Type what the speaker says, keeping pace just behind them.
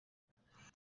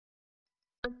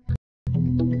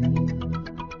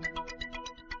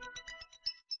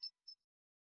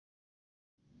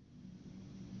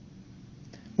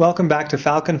Welcome back to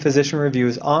Falcon Physician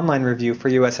Review's online review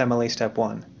for USMLE Step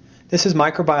 1. This is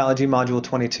Microbiology Module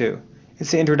 22.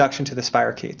 It's the introduction to the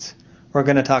spirochetes. We're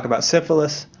going to talk about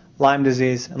syphilis, Lyme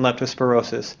disease, and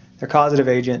leptospirosis, their causative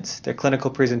agents, their clinical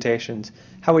presentations,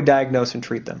 how we diagnose and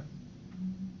treat them.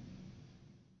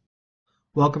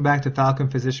 Welcome back to Falcon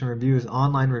Physician Review's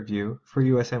online review for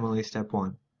USMLE Step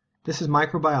 1. This is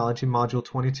Microbiology Module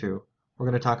 22. We're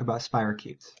going to talk about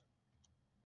spirochetes.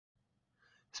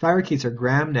 Spirochetes are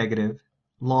gram-negative,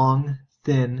 long,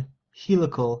 thin,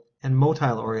 helical, and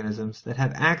motile organisms that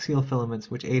have axial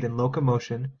filaments which aid in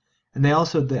locomotion, and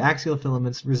the axial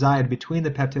filaments reside between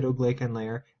the peptidoglycan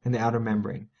layer and the outer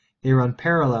membrane. They run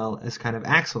parallel as kind of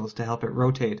axles to help it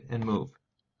rotate and move.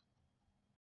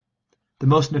 The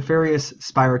most nefarious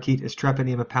spirochete is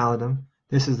Treponema pallidum.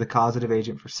 This is the causative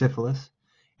agent for syphilis.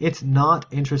 It's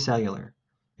not intracellular.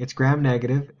 It's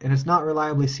gram-negative, and it's not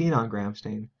reliably seen on gram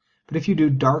stain. But if you do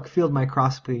dark field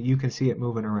microscopy, you can see it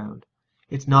moving around.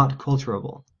 It's not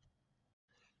culturable.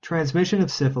 Transmission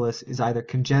of syphilis is either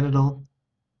congenital,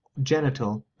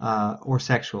 genital, or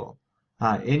sexual.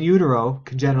 In utero,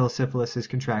 congenital syphilis is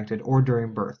contracted or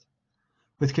during birth.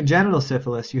 With congenital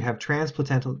syphilis, you have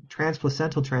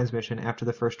transplacental transmission after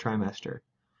the first trimester.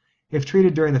 If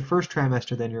treated during the first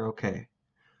trimester, then you're okay.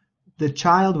 The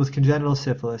child with congenital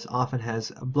syphilis often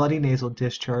has a bloody nasal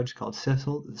discharge called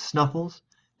snuffles.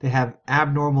 They have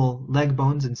abnormal leg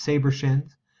bones and saber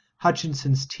shins,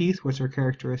 Hutchinson's teeth, which are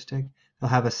characteristic. They'll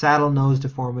have a saddle nose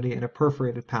deformity and a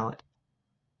perforated palate.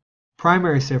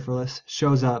 Primary syphilis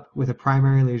shows up with a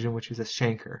primary lesion, which is a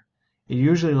chancre. It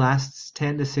usually lasts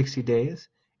 10 to 60 days.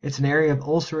 It's an area of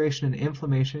ulceration and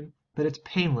inflammation, but it's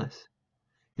painless.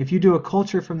 If you do a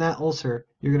culture from that ulcer,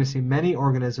 you're going to see many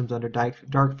organisms under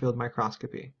dark field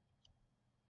microscopy.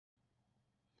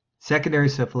 Secondary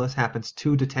syphilis happens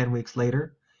 2 to 10 weeks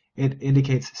later. It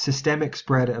indicates systemic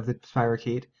spread of the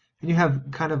spirochete, and you have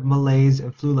kind of malaise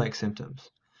and flu-like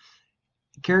symptoms.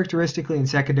 Characteristically in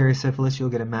secondary syphilis, you'll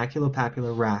get a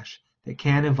maculopapular rash that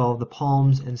can involve the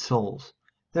palms and soles.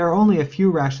 There are only a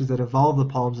few rashes that involve the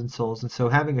palms and soles, and so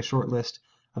having a short list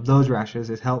of those rashes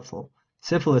is helpful.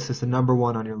 Syphilis is the number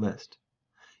one on your list.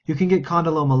 You can get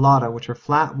condyloma lata, which are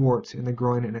flat warts in the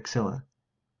groin and axilla,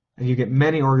 and you get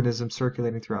many organisms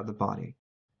circulating throughout the body.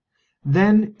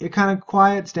 Then it kind of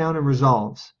quiets down and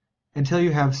resolves until you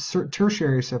have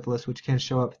tertiary syphilis, which can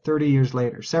show up 30 years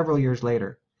later, several years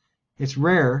later. It's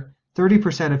rare.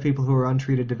 30% of people who are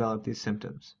untreated develop these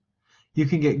symptoms. You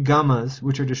can get gummas,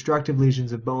 which are destructive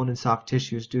lesions of bone and soft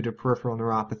tissues due to peripheral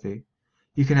neuropathy.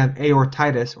 You can have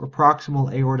aortitis or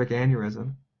proximal aortic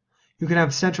aneurysm. You can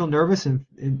have central nervous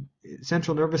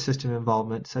system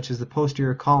involvement, such as the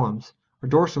posterior columns or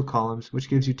dorsal columns, which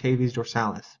gives you Taves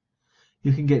dorsalis.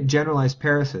 You can get generalized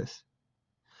paresis.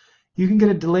 You can get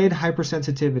a delayed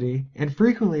hypersensitivity, and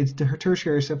frequently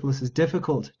tertiary syphilis is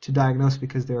difficult to diagnose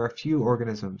because there are few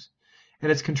organisms,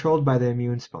 and it's controlled by the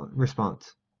immune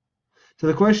response. So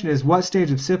the question is, what stage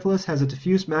of syphilis has a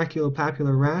diffuse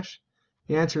maculopapular rash?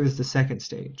 The answer is the second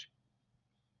stage.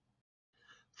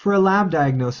 For a lab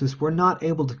diagnosis, we're not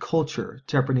able to culture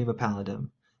Treponema pallidum,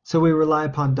 so we rely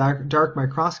upon dark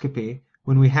microscopy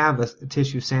when we have a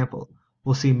tissue sample.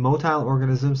 We'll see motile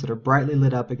organisms that are brightly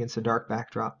lit up against a dark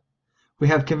backdrop. We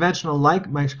have conventional light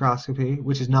microscopy,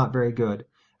 which is not very good,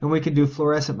 and we can do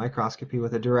fluorescent microscopy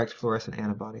with a direct fluorescent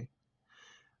antibody.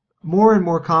 More and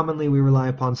more commonly, we rely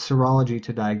upon serology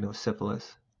to diagnose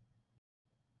syphilis.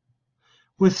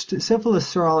 With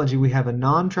syphilis serology, we have a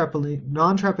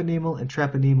non-treponemal and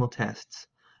treponemal tests.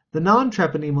 The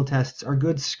non-treponemal tests are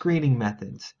good screening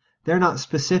methods. They're not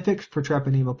specific for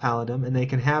Treponema pallidum, and they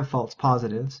can have false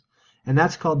positives, and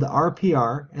that's called the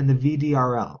RPR and the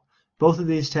VDRL. Both of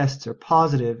these tests are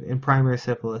positive in primary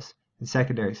syphilis and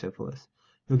secondary syphilis.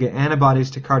 You'll get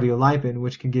antibodies to cardiolipin,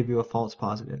 which can give you a false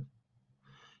positive.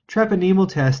 Treponemal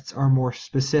tests are more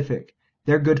specific.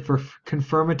 They're good for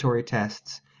confirmatory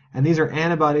tests, and these are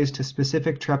antibodies to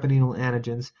specific treponemal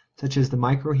antigens, such as the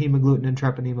microhemagglutinin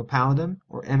Treponema pallidum,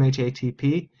 or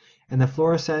MHATP, and the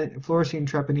fluorescein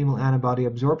treponemal antibody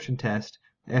absorption test,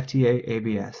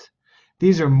 FTA-ABS.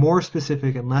 These are more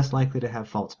specific and less likely to have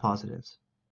false positives.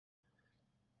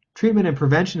 Treatment and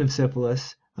prevention of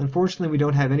syphilis, unfortunately we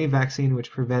don't have any vaccine which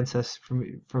prevents us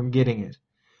from getting it.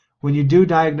 When you do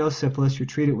diagnose syphilis, you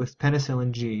treat it with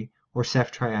penicillin G or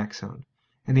ceftriaxone,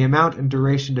 and the amount and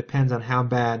duration depends on how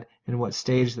bad and what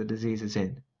stage the disease is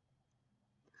in.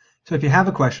 So if you have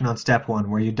a question on step 1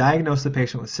 where you diagnose the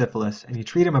patient with syphilis and you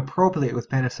treat them appropriately with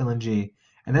penicillin G,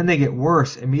 and then they get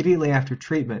worse immediately after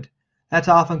treatment, that's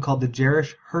often called the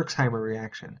Jarisch-Herxheimer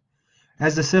reaction.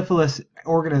 As the syphilis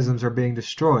organisms are being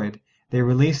destroyed, They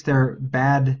release their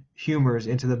bad humors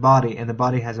into the body, and the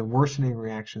body has a worsening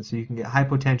reaction. So you can get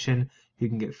hypotension, you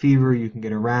can get fever, you can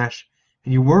get a rash,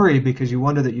 and you worry because you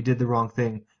wonder that you did the wrong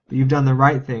thing, but you've done the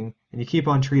right thing, and you keep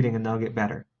on treating and they'll get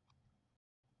better.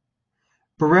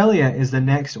 Borrelia is the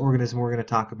next organism we're going to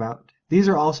talk about. These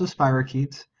are also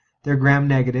spirochetes. They're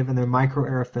gram-negative and they're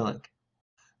microaerophilic.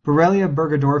 Borrelia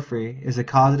burgdorferi is a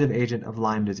causative agent of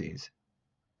Lyme disease.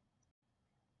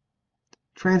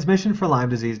 Transmission for Lyme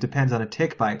disease depends on a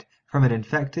tick bite from an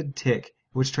infected tick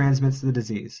which transmits the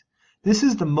disease. This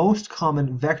is the most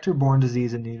common vector-borne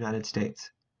disease in the United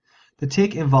States. The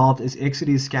tick involved is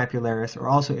Ixodes scapularis, or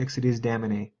also Ixodes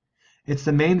daminae. It's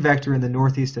the main vector in the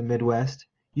Northeast and Midwest.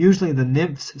 Usually the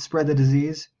nymphs spread the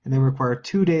disease, and they require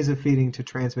 2 days of feeding to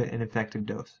transmit an infected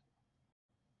dose.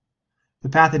 The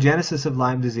pathogenesis of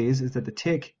Lyme disease is that the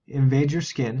tick invades your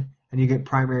skin and you get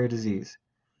primary disease.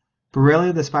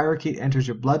 Borrelia the spirochete enters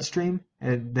your bloodstream,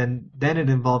 and then it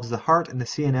involves the heart and the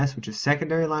CNS, which is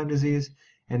secondary Lyme disease,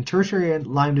 and tertiary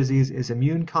Lyme disease is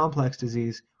immune complex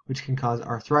disease, which can cause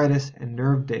arthritis and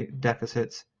nerve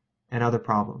deficits and other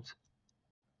problems.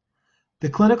 The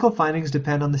clinical findings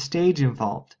depend on the stage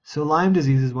involved, so Lyme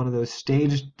disease is one of those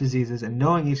staged diseases, and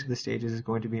knowing each of the stages is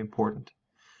going to be important.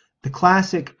 The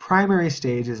classic primary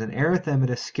stage is an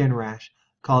erythematous skin rash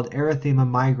called erythema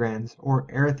migrans or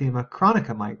erythema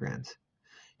chronica migrans.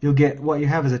 You'll get what you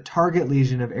have is a target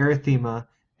lesion of erythema,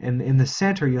 and in the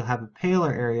center you'll have a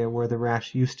paler area where the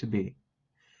rash used to be.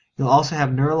 You'll also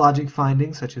have neurologic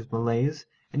findings such as malaise,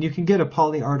 and you can get a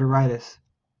polyarteritis.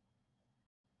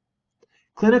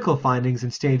 Clinical findings in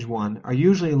stage 1 are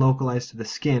usually localized to the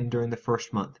skin during the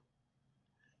first month.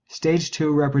 Stage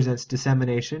 2 represents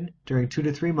dissemination during 2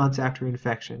 to 3 months after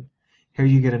infection. Here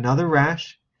you get another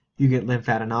rash, you get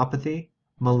lymphadenopathy,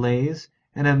 malaise,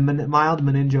 and a mild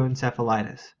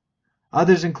meningoencephalitis.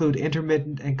 Others include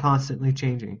intermittent and constantly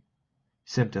changing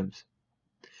symptoms.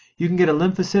 You can get a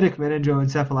lymphocytic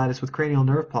meningoencephalitis with cranial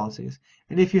nerve palsies,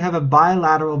 and if you have a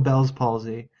bilateral Bell's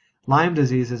palsy, Lyme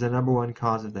disease is the #1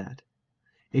 cause of that.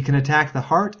 It can attack the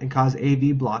heart and cause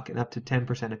AV block in up to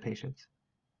 10% of patients.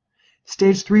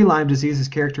 Stage 3 Lyme disease is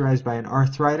characterized by an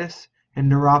arthritis and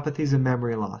neuropathies and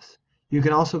memory loss. You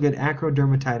can also get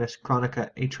acrodermatitis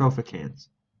chronica atropicans.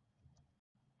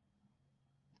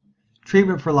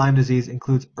 Treatment for Lyme disease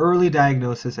includes early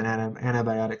diagnosis and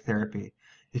antibiotic therapy.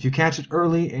 If you catch it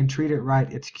early and treat it right,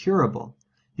 it's curable.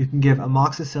 You can give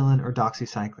amoxicillin or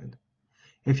doxycycline.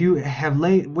 If you have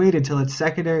waited till it's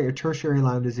secondary or tertiary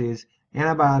Lyme disease,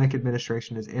 antibiotic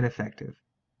administration is ineffective.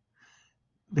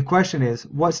 The question is,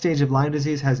 what stage of Lyme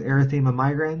disease has erythema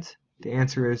migrans? The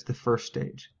answer is the first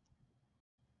stage.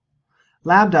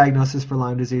 Lab diagnosis for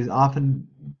Lyme disease often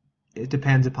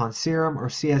depends upon serum or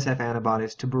CSF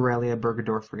antibodies to Borrelia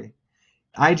burgdorferi.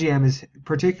 IgM is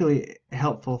particularly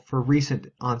helpful for recent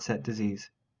onset disease.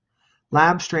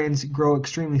 Lab strains grow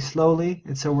extremely slowly,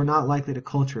 and so we're not likely to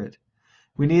culture it.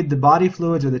 We need the body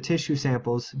fluids or the tissue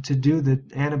samples to do the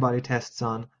antibody tests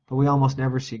on, but we almost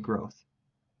never see growth.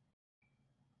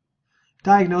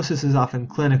 Diagnosis is often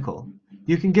clinical.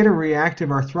 You can get a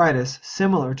reactive arthritis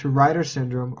similar to Reiter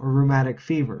syndrome or rheumatic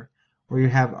fever, where you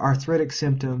have arthritic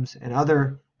symptoms and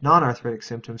other non-arthritic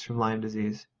symptoms from Lyme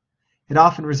disease. It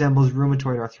often resembles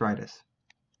rheumatoid arthritis.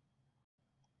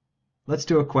 Let's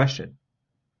do a question.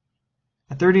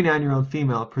 A 39-year-old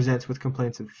female presents with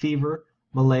complaints of fever,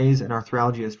 malaise, and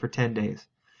arthralgias for 10 days.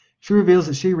 She reveals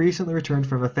that she recently returned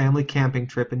from a family camping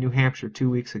trip in New Hampshire 2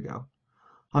 weeks ago.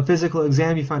 On physical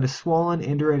exam, you find a swollen,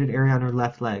 indurated area on her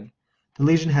left leg. The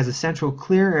lesion has a central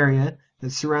clear area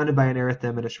that's surrounded by an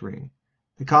erythematous ring.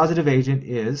 The causative agent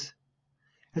is,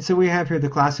 and so we have here the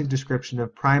classic description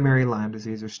of primary Lyme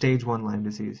disease or stage 1 Lyme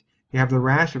disease. You have the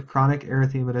rash of chronic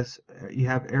erythematous, you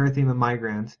have erythema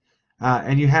migrans,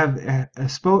 and you have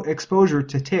exposure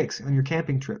to ticks on your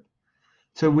camping trip.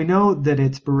 So we know that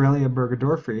it's Borrelia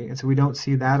burgdorferi, and so we don't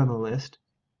see that on the list.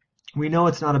 We know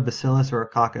it's not a bacillus or a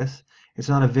coccus. It's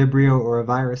not a vibrio or a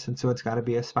virus, and so it's got to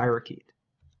be a spirochete.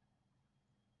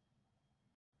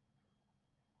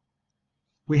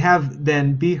 We have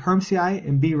then B. hermsii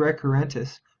and B.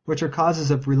 recurrentis, which are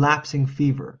causes of relapsing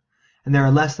fever, and there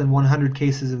are less than 100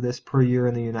 cases of this per year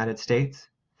in the United States.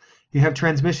 You have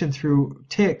transmission through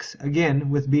ticks, again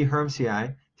with B.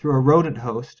 hermsii, through a rodent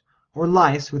host, or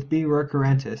lice with B.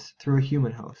 recurrentis through a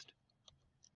human host.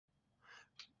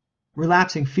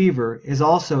 Relapsing fever is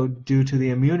also due to the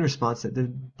immune response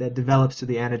that develops to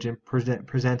the antigen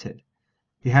presented.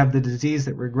 You have the disease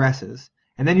that regresses,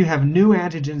 and then you have new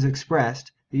antigens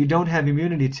expressed that you don't have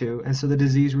immunity to, and so the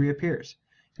disease reappears.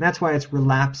 And that's why it's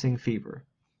relapsing fever.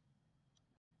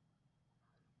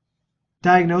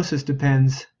 Diagnosis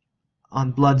depends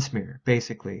on blood smear,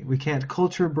 basically. We can't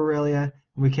culture Borrelia,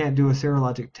 and we can't do a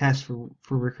serologic test for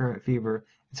recurrent fever,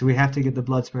 so we have to get the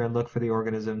blood smear and look for the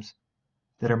organisms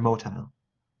that are motile.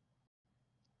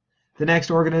 The next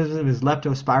organism is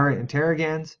Leptospira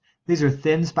interrogans. These are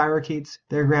thin spirochetes,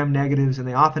 they're gram-negatives, and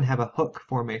they often have a hook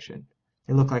formation.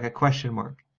 They look like a question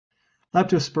mark.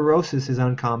 Leptospirosis is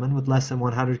uncommon, with less than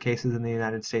 100 cases in the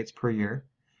United States per year,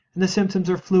 and the symptoms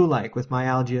are flu-like with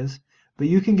myalgias, but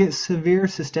you can get severe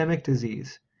systemic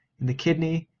disease in the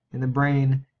kidney, in the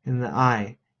brain, in the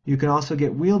eye. You can also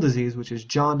get wheal disease, which is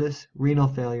jaundice, renal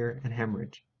failure, and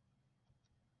hemorrhage.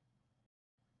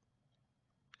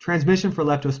 Transmission for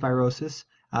leptospirosis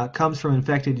comes from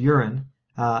infected urine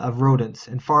of rodents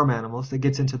and farm animals that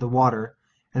gets into the water,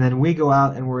 and then we go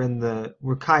out and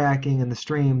we're kayaking in the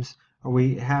streams, or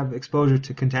we have exposure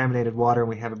to contaminated water and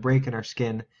we have a break in our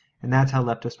skin, and that's how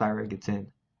leptospira gets in.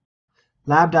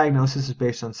 Lab diagnosis is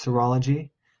based on serology.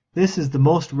 This is the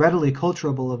most readily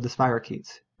culturable of the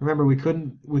spirochetes. Remember, we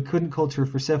couldn't culture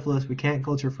for syphilis, we can't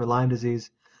culture for Lyme disease,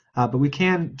 but we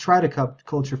can try to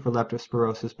culture for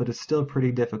leptospirosis, but it's still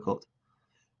pretty difficult.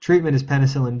 Treatment is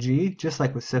penicillin G, just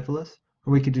like with syphilis,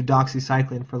 or we could do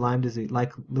doxycycline for Lyme disease,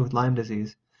 like with Lyme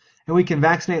disease, and we can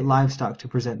vaccinate livestock to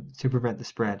prevent the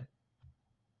spread.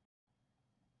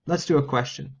 Let's do a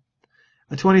question.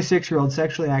 A 26-year-old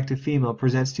sexually active female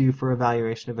presents to you for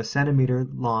evaluation of a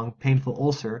centimeter-long painful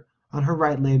ulcer on her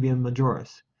right labium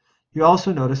majoris. You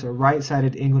also notice a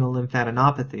right-sided inguinal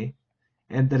lymphadenopathy,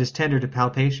 and that is tender to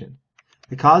palpation.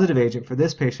 The causative agent for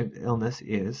this patient illness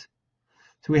is,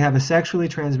 so we have a sexually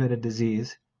transmitted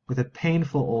disease with a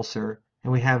painful ulcer,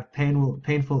 and we have painful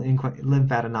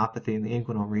lymphadenopathy in the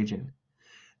inguinal region.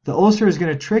 The ulcer is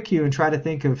going to trick you and try to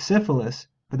think of syphilis,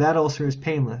 but that ulcer is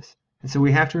painless. And so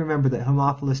we have to remember that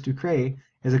Haemophilus ducreyi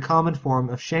is a common form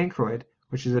of chancroid,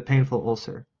 which is a painful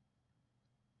ulcer.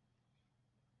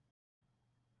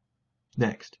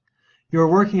 Next. You are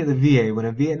working at the VA when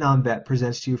a Vietnam vet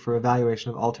presents to you for evaluation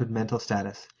of altered mental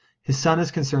status. His son is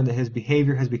concerned that his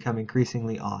behavior has become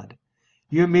increasingly odd.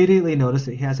 You immediately notice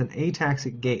that he has an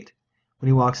ataxic gait when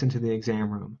he walks into the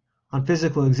exam room. On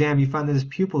physical exam, you find that his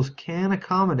pupils can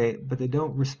accommodate, but they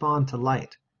don't respond to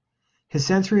light. His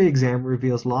sensory exam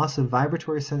reveals loss of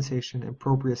vibratory sensation and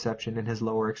proprioception in his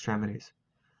lower extremities.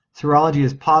 Serology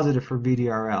is positive for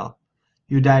VDRL.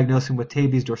 You diagnose him with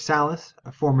tabes dorsalis,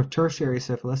 a form of tertiary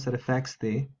syphilis that affects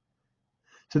the...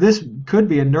 So this could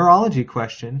be a neurology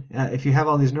question. If you have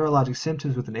all these neurologic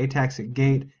symptoms with an ataxic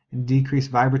gait and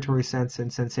decreased vibratory sense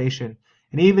and sensation,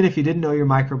 and even if you didn't know your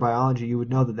microbiology, you would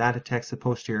know that that affects the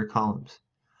posterior columns.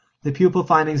 The pupil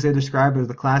findings they describe are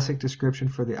the classic description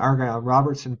for the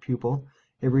Argyll-Robertson pupil.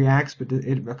 It reacts, but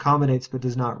it accommodates, but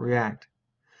does not react.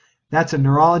 That's a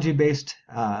neurology-based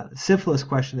syphilis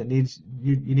question that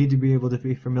you need to be able to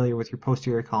be familiar with your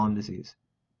posterior column disease.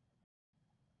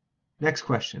 Next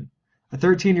question. A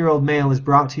 13-year-old male is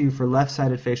brought to you for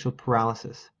left-sided facial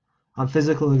paralysis. On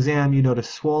physical exam, you notice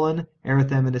swollen,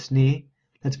 erythematous knee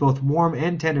that's both warm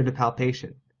and tender to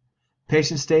palpation.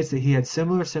 Patient states that he had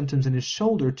similar symptoms in his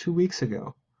shoulder 2 weeks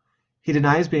ago. He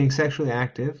denies being sexually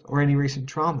active or any recent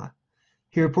trauma.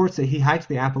 He reports that he hiked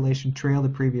the Appalachian Trail the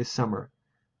previous summer.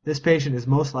 This patient is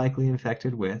most likely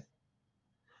infected with...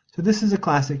 So this is a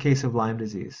classic case of Lyme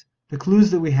disease. The clues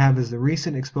that we have is the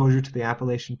recent exposure to the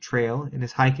Appalachian Trail in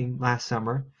his hiking last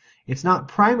summer. It's not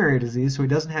primary disease, so he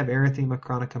doesn't have erythema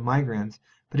chronica migrans,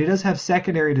 but he does have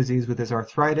secondary disease with his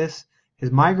arthritis,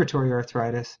 his migratory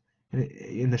arthritis,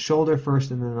 in the shoulder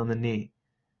first and then on the knee.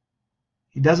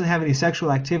 He doesn't have any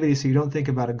sexual activity, so you don't think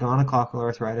about a gonococcal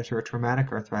arthritis or a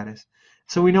traumatic arthritis.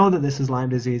 So we know that this is Lyme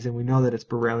disease, and we know that it's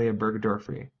Borrelia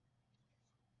burgdorferi.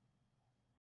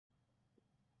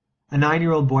 A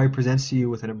 9-year-old boy presents to you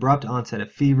with an abrupt onset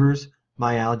of fevers,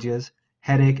 myalgias,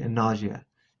 headache, and nausea.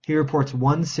 He reports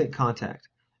one sick contact,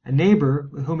 a neighbor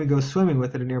with whom he goes swimming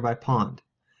with at a nearby pond.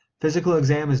 Physical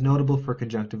exam is notable for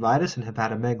conjunctivitis and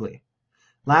hepatomegaly.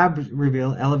 Labs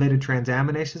reveal elevated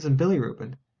transaminases and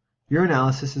bilirubin.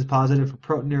 Urinalysis is positive for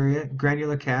proteinuria,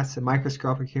 granular casts, and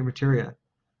microscopic hematuria.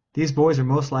 These boys are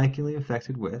most likely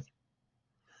infected with...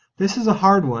 This is a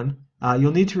hard one.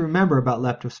 You'll need to remember about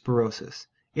leptospirosis.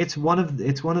 It's one of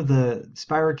the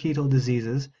spirochetal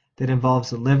diseases that involves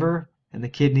the liver and the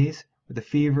kidneys with a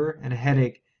fever and a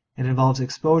headache, and involves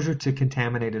exposure to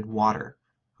contaminated water.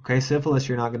 Okay, syphilis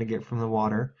you're not going to get from the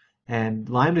water, and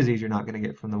Lyme disease you're not going to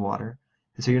get from the water.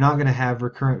 And so you're not going to have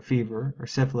recurrent fever or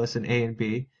syphilis in A and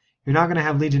B. You're not going to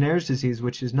have Legionnaire's disease,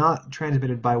 which is not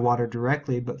transmitted by water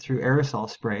directly, but through aerosol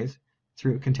sprays,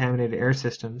 through contaminated air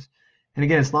systems. And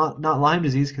again, it's not Lyme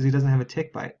disease because he doesn't have a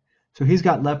tick bite. So he's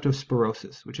got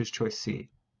leptospirosis, which is choice C.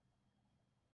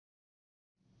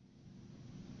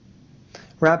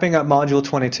 Wrapping up Module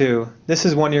 22, this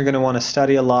is one you're going to want to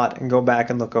study a lot and go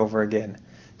back and look over again.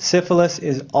 Syphilis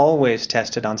is always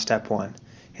tested on step 1.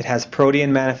 It has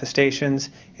protein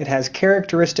manifestations, it has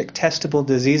characteristic testable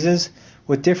diseases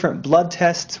with different blood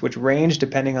tests which range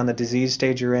depending on the disease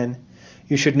stage you're in.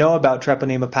 You should know about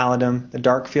treponema pallidum, the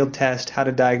dark field test, how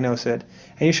to diagnose it,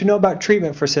 and you should know about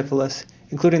treatment for syphilis,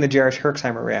 including the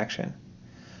Jarisch-Herxheimer reaction.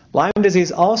 Lyme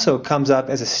disease also comes up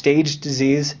as a staged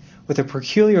disease with a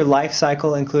peculiar life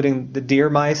cycle including the deer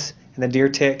mice and the deer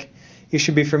tick. You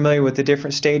should be familiar with the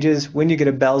different stages, when you get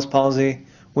a Bell's palsy,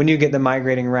 when you get the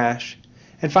migrating rash.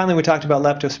 And finally, we talked about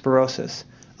leptospirosis.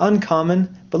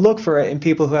 Uncommon, but look for it in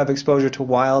people who have exposure to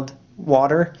wild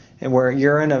water and where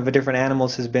urine of different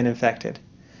animals has been infected.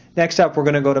 Next up, we're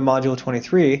going to go to Module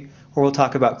 23, where we'll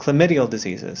talk about chlamydial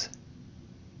diseases.